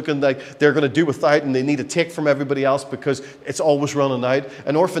always looking like they're going to do without, and they need to take from everybody else because it's always running out.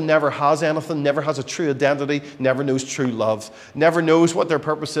 An orphan never has anything, never has a true identity, never knows true love, never knows what their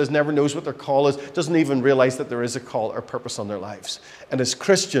purpose is, never knows what their call is, doesn't even realize that there is a call or purpose on their lives. And as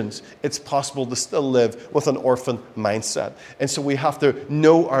Christians, it's possible to still live with an orphan mindset. And so we have to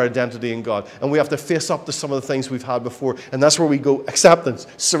know our identity in God, and we have to face up to some of the things we've had before. And that's where we go acceptance,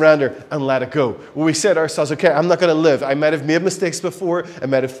 surrender, and let it go. Where we say to ourselves, okay, I'm not going to live. I might have made mistakes before. I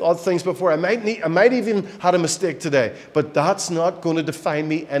might have thought things before. I might even had a mistake today. But that's not going to define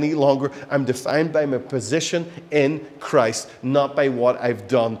me any longer. I'm defined by my position in Christ, not by what I've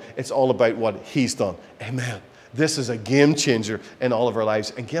done. It's all about what He's done. Amen. This is a game changer in all of our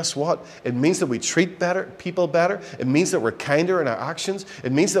lives. And guess what? It means that we treat people better. It means that we're kinder in our actions.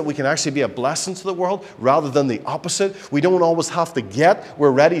 It means that we can actually be a blessing to the world rather than the opposite. We don't always have to get.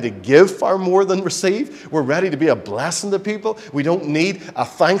 We're ready to give far more than receive. We're ready to be a blessing to people. We don't need a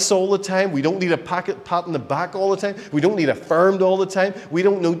thanks all the time. We don't need a pat in the back all the time. We don't need affirmed all the time. We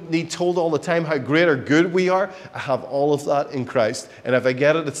don't need told all the time how great or good we are. I have all of that in Christ. And if I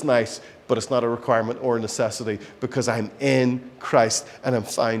get it, it's nice. But it's not a requirement or a necessity, because I'm in Christ and I'm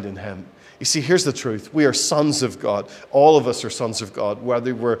found in Him. You see, here's the truth. We are sons of God. All of us are sons of God,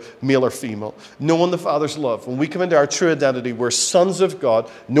 whether we're male or female. Knowing the Father's love. When we come into our true identity, we're sons of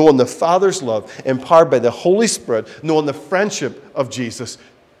God, knowing the Father's love, empowered by the Holy Spirit, knowing the friendship of Jesus,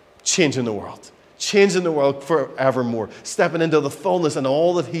 changing the world. Changing the world forevermore, stepping into the fullness and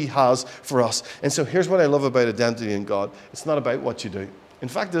all that He has for us. And so here's what I love about identity in God. It's not about what you do. In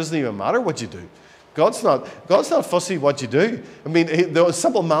fact, it doesn't even matter what you do. God's not fussy what you do. I mean, the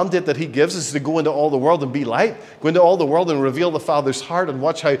simple mandate that he gives is to go into all the world and be light. Go into all the world and reveal the Father's heart, and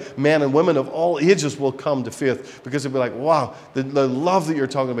watch how men and women of all ages will come to faith. Because they'll be like, wow, the love that you're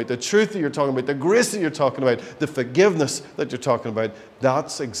talking about, the truth that you're talking about, the grace that you're talking about, the forgiveness that you're talking about,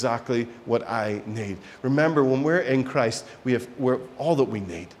 that's exactly what I need. Remember, when we're in Christ, we're all that we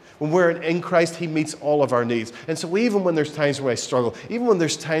need. When we're in Christ, he meets all of our needs. And so even when there's times where I struggle, even when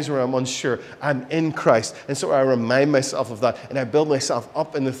there's times where I'm unsure, I'm in Christ. And so I remind myself of that, and I build myself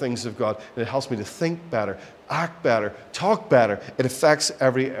up in the things of God. And it helps me to think better, act better, talk better. It affects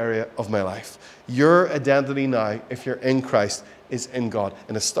every area of my life. Your identity now, if you're in Christ, is in God.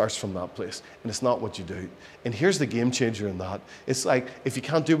 And it starts from that place. And it's not what you do. And here's the game changer in that. It's like, if you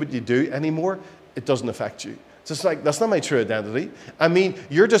can't do what you do anymore, it doesn't affect you. So it's like, that's not my true identity. I mean,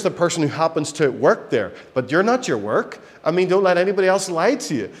 you're just a person who happens to work there, but you're not your work. I mean, don't let anybody else lie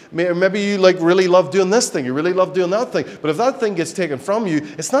to you. Maybe you really love doing this thing, you really love doing that thing, but if that thing gets taken from you,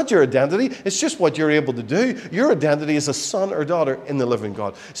 it's not your identity, it's just what you're able to do. Your identity is a son or daughter in the living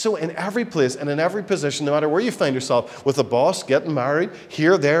God. So in every place and in every position, no matter where you find yourself, with a boss, getting married,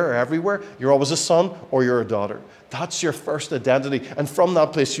 here, there, or everywhere, you're always a son or you're a daughter. That's your first identity. And from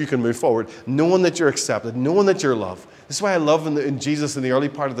that place, you can move forward, knowing that you're accepted, knowing that you're loved. This is why I love in Jesus, in the early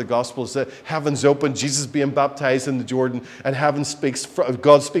part of the gospel, is that heaven's open, Jesus being baptized in the Jordan, and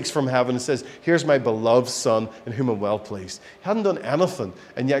God speaks from heaven and says, here's my beloved son in whom I'm well pleased. He hadn't done anything,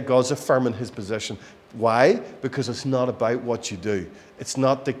 and yet God's affirming his position. Why? Because it's not about what you do. It's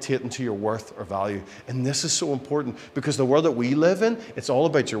not dictating to your worth or value. And this is so important, because the world that we live in, it's all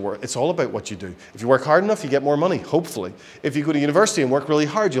about your worth. It's all about what you do. If you work hard enough, you get more money, hopefully. If you go to university and work really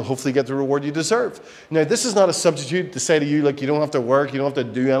hard, you'll hopefully get the reward you deserve. Now, this is not a substitute to say to you, like, you don't have to work, you don't have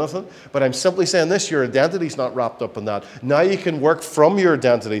to do anything. But I'm simply saying this, your identity's not wrapped up in that. Now you can work from your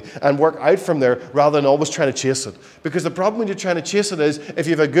identity and work out from there rather than always trying to chase it. Because the problem when you're trying to chase it is, if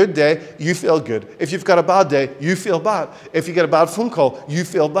you have a good day, you feel good. If you've got a bad day, you feel bad. If you get a bad phone call, you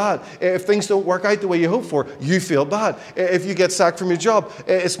feel bad. If things don't work out the way you hope for, you feel bad. If you get sacked from your job,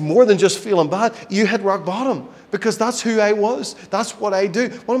 it's more than just feeling bad. You hit rock bottom, because that's who I was. That's what I do.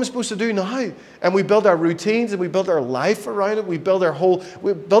 What am I supposed to do now? And we build our routines and we build our life around it. We build our whole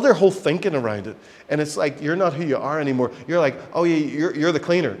thinking around it. And it's like, you're not who you are anymore. You're like, oh yeah, you're the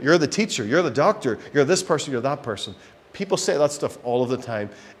cleaner, you're the teacher, you're the doctor, you're this person, you're that person. People say that stuff all of the time,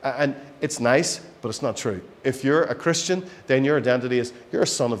 and it's nice, but it's not true. If you're a Christian, then your identity is you're a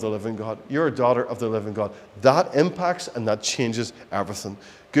son of the living God. You're a daughter of the living God. That impacts and that changes everything.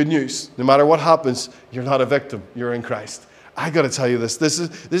 Good news, no matter what happens, you're not a victim. You're in Christ. I got to tell you this. This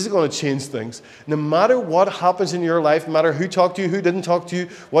is going to change things. No matter what happens in your life, no matter who talked to you, who didn't talk to you,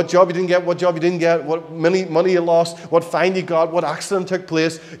 what job you didn't get, what job you didn't get, what money you lost, what fine you got, what accident took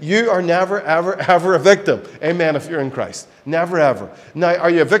place, you are never, ever, ever a victim. Amen, if you're in Christ. Never, ever. Now, are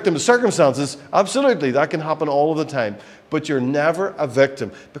you a victim of circumstances? Absolutely. That can happen all of the time. But you're never a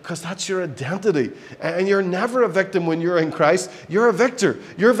victim, because that's your identity. And you're never a victim when you're in Christ. You're a victor.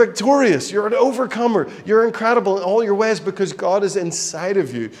 You're victorious. You're an overcomer. You're incredible in all your ways, because God is inside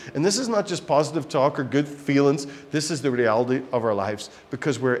of you. And this is not just positive talk or good feelings. This is the reality of our lives,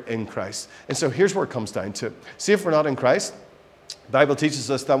 because we're in Christ. And so here's where it comes down to. See, if we're not in Christ, the Bible teaches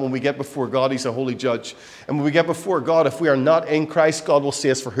us that when we get before God, he's a holy judge. And when we get before God, if we are not in Christ, God will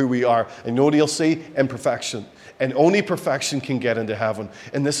see us for who we are. And you know what he'll see? Imperfection. And only perfection can get into heaven.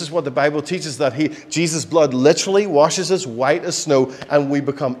 And this is what the Bible teaches, that Jesus' blood literally washes us white as snow, and we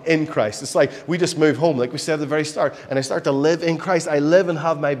become in Christ. It's like we just move home, like we said at the very start, and I start to live in Christ. I live and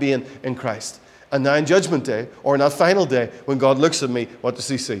have my being in Christ. And now in Judgment Day, or in that final day, when God looks at me, what does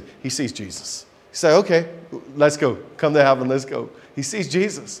he see? He sees Jesus. He says, okay, let's go. Come to heaven, let's go. He sees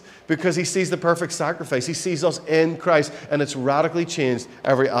Jesus, because he sees the perfect sacrifice. He sees us in Christ, and it's radically changed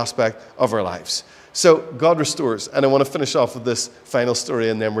every aspect of our lives. So God restores, and I want to finish off with this final story,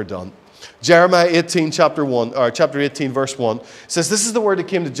 and then we're done. Jeremiah 18, chapter 18, verse 1 says, this is the word that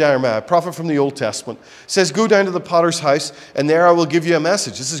came to Jeremiah, a prophet from the Old Testament. It says, go down to the potter's house, and there I will give you a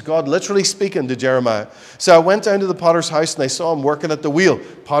message. This is God literally speaking to Jeremiah. So I went down to the potter's house, and I saw him working at the wheel.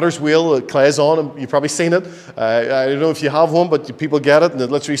 Potter's wheel, clay's on, and you've probably seen it. I don't know if you have one, but people get it, and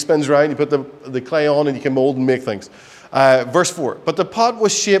it literally spins around. You put the clay on, and you can mold and make things. Verse 4, but the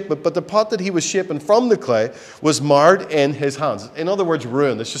pot that he was shaping from the clay was marred in his hands. In other words,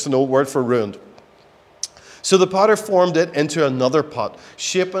 ruined. It's just an old word for ruined. So the potter formed it into another pot,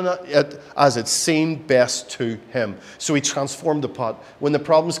 shaping it as it seemed best to him. So he transformed the pot. When the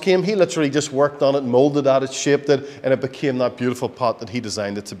problems came, he literally just worked on it, molded at it, shaped it, and it became that beautiful pot that he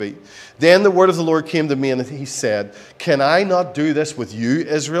designed it to be. Then the word of the Lord came to me, and he said, "Can I not do this with you,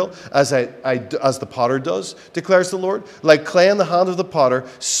 Israel, as the potter does, declares the Lord? Like clay in the hand of the potter,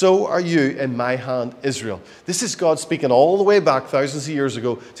 so are you in my hand, Israel." This is God speaking all the way back thousands of years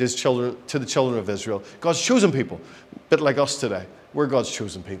ago to his children, to the children of Israel. God's chosen people, a bit like us today. We're God's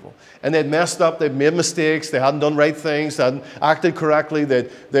chosen people. And they'd messed up, they'd made mistakes, they hadn't done right things, they hadn't acted correctly,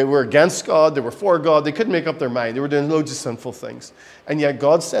 they were against God, they were for God, they couldn't make up their mind, they were doing loads of sinful things. And yet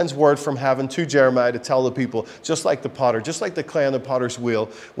God sends word from heaven to Jeremiah to tell the people, just like the potter, just like the clay on the potter's wheel,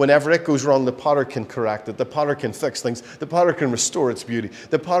 whenever it goes wrong, the potter can correct it, the potter can fix things, the potter can restore its beauty,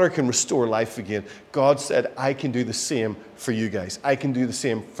 the potter can restore life again. God said, I can do the same for you guys. I can do the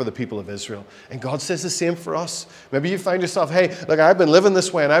same for the people of Israel. And God says the same for us. Maybe you find yourself, hey, look, I've been living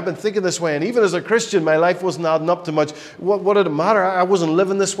this way and I've been thinking this way, and even as a Christian, my life wasn't adding up to much. What did it matter? I wasn't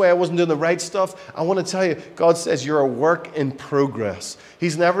living this way. I wasn't doing the right stuff. I want to tell you, God says you're a work in progress.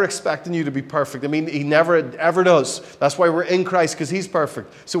 He's never expecting you to be perfect. I mean, he never ever does. That's why we're in Christ, because he's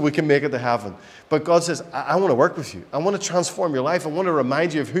perfect, so we can make it to heaven. But God says, I want to work with you. I want to transform your life. I want to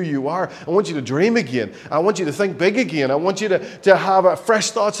remind you of who you are. I want you to dream again. I want you to think big again. I want you to have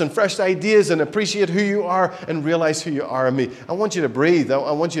fresh thoughts and fresh ideas and appreciate who you are and realize who you are in me. I want you to breathe.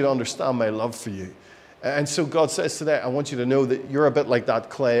 I want you to understand my love for you. And so God says today, I want you to know that you're a bit like that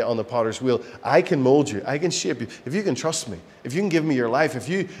clay on the potter's wheel. I can mold you. I can shape you. If you can trust me, if you can give me your life, if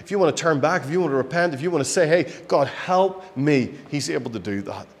you want to turn back, if you want to repent, if you want to say, hey, God, help me, he's able to do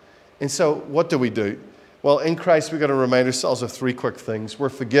that. And so what do we do? Well, in Christ, we've got to remind ourselves of three quick things. We're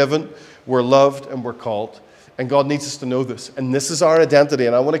forgiven, we're loved, and we're called. And God needs us to know this. And this is our identity.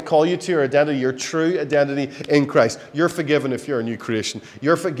 And I want to call you to your identity, your true identity in Christ. You're forgiven if you're a new creation.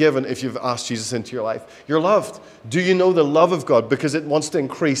 You're forgiven if you've asked Jesus into your life. You're loved. Do you know the love of God? Because it wants to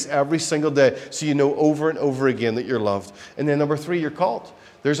increase every single day, so you know over and over again that you're loved. And then number three, you're called.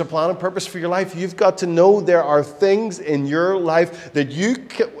 There's a plan and purpose for your life. You've got to know there are things in your life that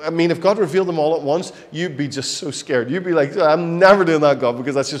if God revealed them all at once, you'd be just so scared. You'd be like, I'm never doing that, God,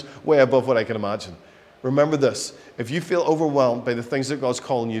 because that's just way above what I can imagine. Remember this, if you feel overwhelmed by the things that God's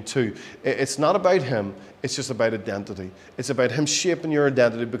calling you to, it's not about him, it's just about identity. It's about him shaping your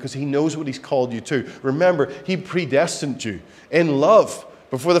identity because he knows what he's called you to. Remember, he predestined you in love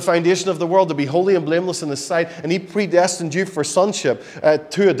before the foundation of the world to be holy and blameless in his sight, and he predestined you for sonship,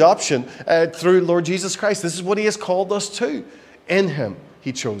 to adoption through Lord Jesus Christ. This is what he has called us to. In him,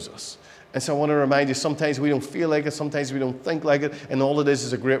 he chose us. And so I want to remind you, sometimes we don't feel like it, sometimes we don't think like it, and all it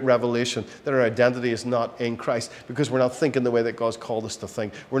is a great revelation that our identity is not in Christ because we're not thinking the way that God's called us to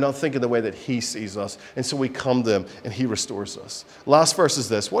think. We're not thinking the way that he sees us. And so we come to him and he restores us. Last verse is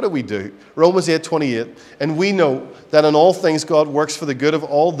this. What do we do? Romans 8:28. And we know that in all things God works for the good of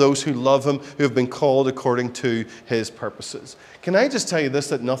all those who love him, who have been called according to his purposes. Can I just tell you this,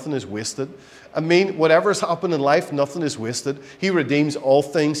 that nothing is wasted? I mean, whatever's happened in life, nothing is wasted. He redeems all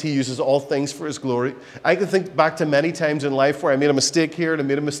things. He uses all things for his glory. I can think back to many times in life where I made a mistake here and I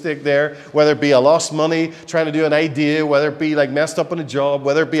made a mistake there, whether it be I lost money trying to do an idea, whether it be like messed up in a job,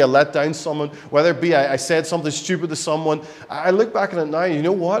 whether it be I let down someone, whether it be I said something stupid to someone. I look back at it now, and you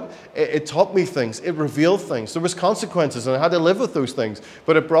know what? It taught me things. It revealed things. There was consequences, and I had to live with those things.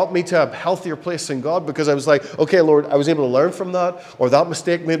 But it brought me to a healthier place in God because I was like, okay, Lord, I was able to learn from that, or that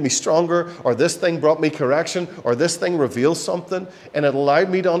mistake made me stronger, or this thing brought me correction, or this thing revealed something, and it allowed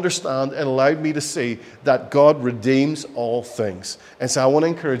me to understand and allowed me to see that God redeems all things. And so I want to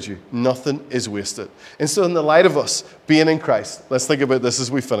encourage you, nothing is wasted. And so in the light of us being in Christ, let's think about this as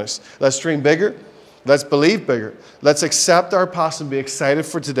we finish. Let's dream bigger. Let's believe bigger. Let's accept our past and be excited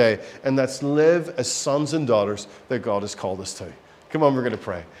for today, and let's live as sons and daughters that God has called us to. Come on, we're going to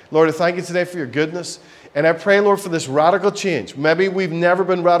pray. Lord, I thank you today for your goodness. And I pray, Lord, for this radical change. Maybe we've never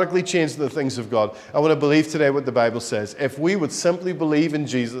been radically changed in the things of God. I want to believe today what the Bible says. If we would simply believe in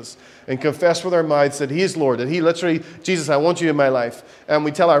Jesus and confess with our mouths that he is Lord, that he literally, Jesus, I want you in my life. And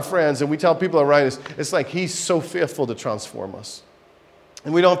we tell our friends and we tell people around us, it's like he's so faithful to transform us.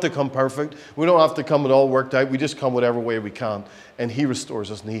 And we don't have to come perfect. We don't have to come it all worked out. We just come whatever way we can. And he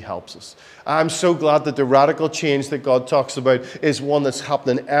restores us and he helps us. I'm so glad that the radical change that God talks about is one that's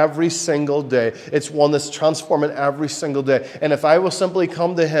happening every single day. It's one that's transforming every single day. And if I will simply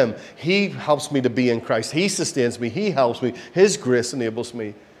come to him, he helps me to be in Christ. He sustains me. He helps me. His grace enables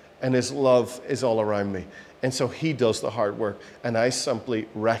me. And his love is all around me. And so he does the hard work, and I simply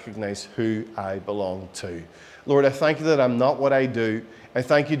recognize who I belong to. Lord, I thank you that I'm not what I do. I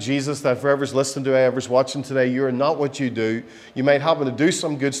thank you, Jesus, that for whoever's listening today, whoever's watching today, you are not what you do. You might happen to do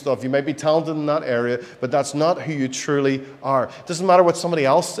some good stuff. You might be talented in that area, but that's not who you truly are. It doesn't matter what somebody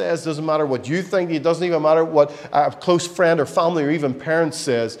else says. It doesn't matter what you think. It doesn't even matter what a close friend or family or even parents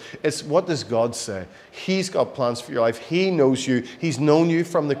says. It's what does God say? He's got plans for your life. He knows you. He's known you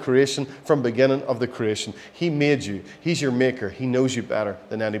from the creation, from beginning of the creation. He made you. He's your maker. He knows you better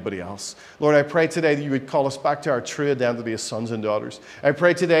than anybody else. Lord, I pray today that you would call us back to our true identity as sons and daughters. I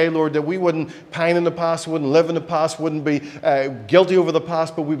pray today, Lord, that we wouldn't pine in the past, wouldn't live in the past, wouldn't be guilty over the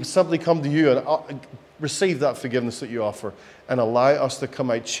past, but we would simply come to you and receive that forgiveness that you offer and allow us to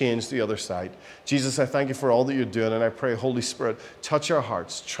come out changed the other side. Jesus, I thank you for all that you're doing, and I pray, Holy Spirit, touch our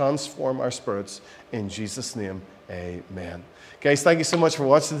hearts, transform our spirits. In Jesus' name, amen. Guys, thank you so much for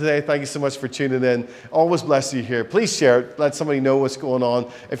watching today. Thank you so much for tuning in. Always bless you here. Please share it. Let somebody know what's going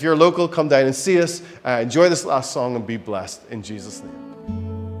on. If you're local, come down and see us. Enjoy this last song and be blessed. In Jesus' name.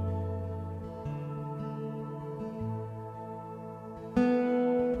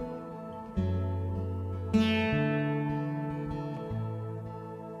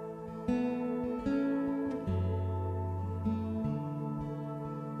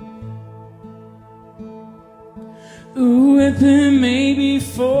 The weapon may be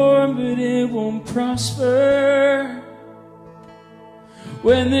formed, but it won't prosper.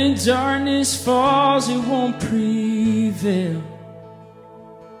 When the darkness falls, it won't prevail.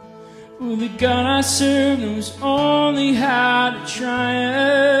 For the God I serve knows only how to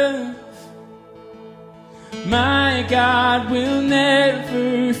triumph. My God will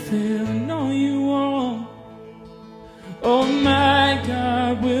never fail. No, you won't. Oh, my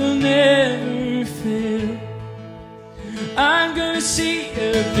God will never fail. I'm gonna see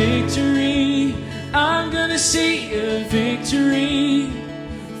a victory. I'm gonna see a victory.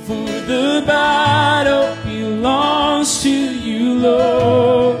 For the battle belongs to you,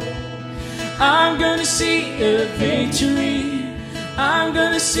 Lord. I'm gonna see a victory. I'm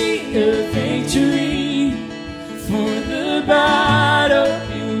gonna see a victory. For the battle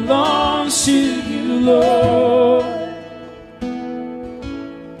belongs to you, Lord.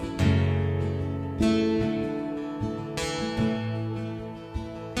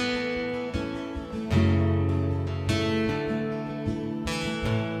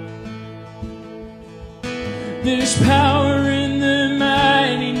 There's power in the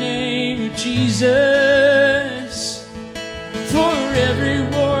mighty name of Jesus. For every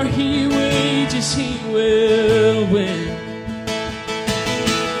war he wages, he will win.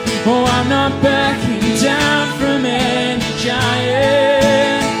 Oh, I'm not backing down from any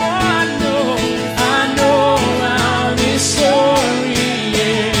giant. Oh, I know how this story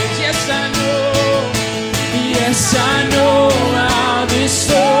ends. Yes, I know how this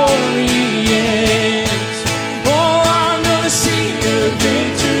story ends.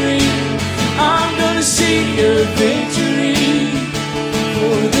 See a victory,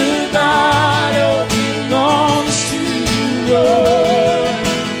 for the battle belongs to you, Lord.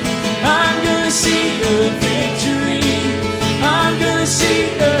 I'm gonna see a victory. I'm gonna see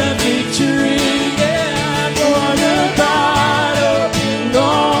a victory. Yeah, for the battle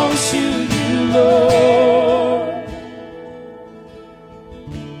belongs to you, Lord.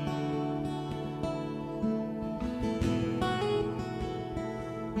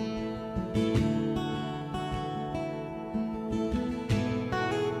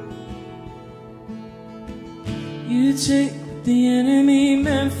 You take what the enemy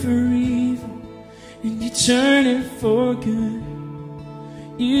meant for evil, and you turn it for good.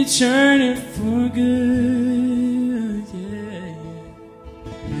 You turn it for good, yeah.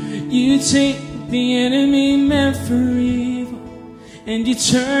 You take what the enemy meant for evil, and you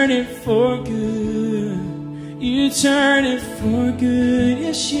turn it for good. You turn it for good,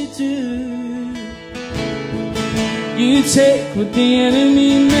 yes you do. You take what the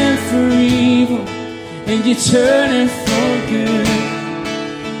enemy meant for evil, and you turn it for good.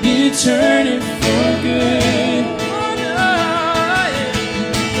 You turn it for good. Oh, no, yeah.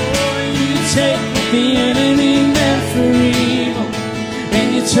 Oh, you take what the enemy meant for evil, and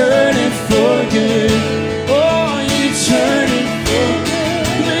you turn it for good. Oh, you turn it for good.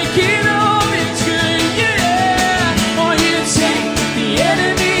 Make it all it's good, yeah. Oh, you take what the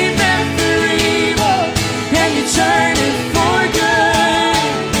enemy meant for evil, and you turn it for good.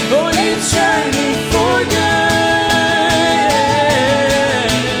 Oh, you turn it for good.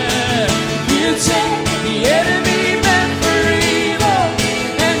 You take the enemy meant for evil,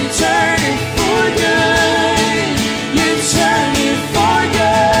 and you turn it for good. You turn it for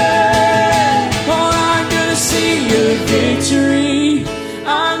good. Oh,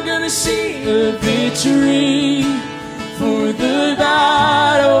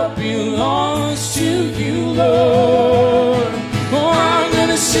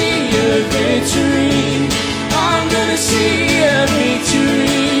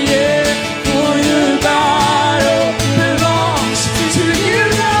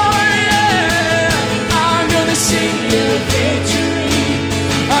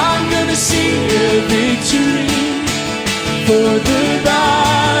 For the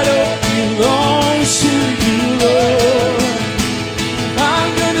battle belongs to you, Lord. I'm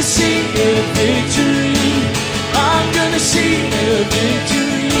gonna see a victory. I'm gonna see a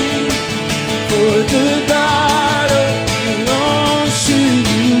victory. For the battle belongs to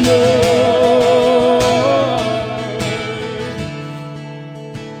you, Lord.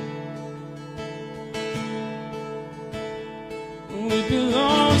 It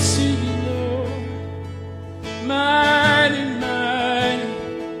belongs to you.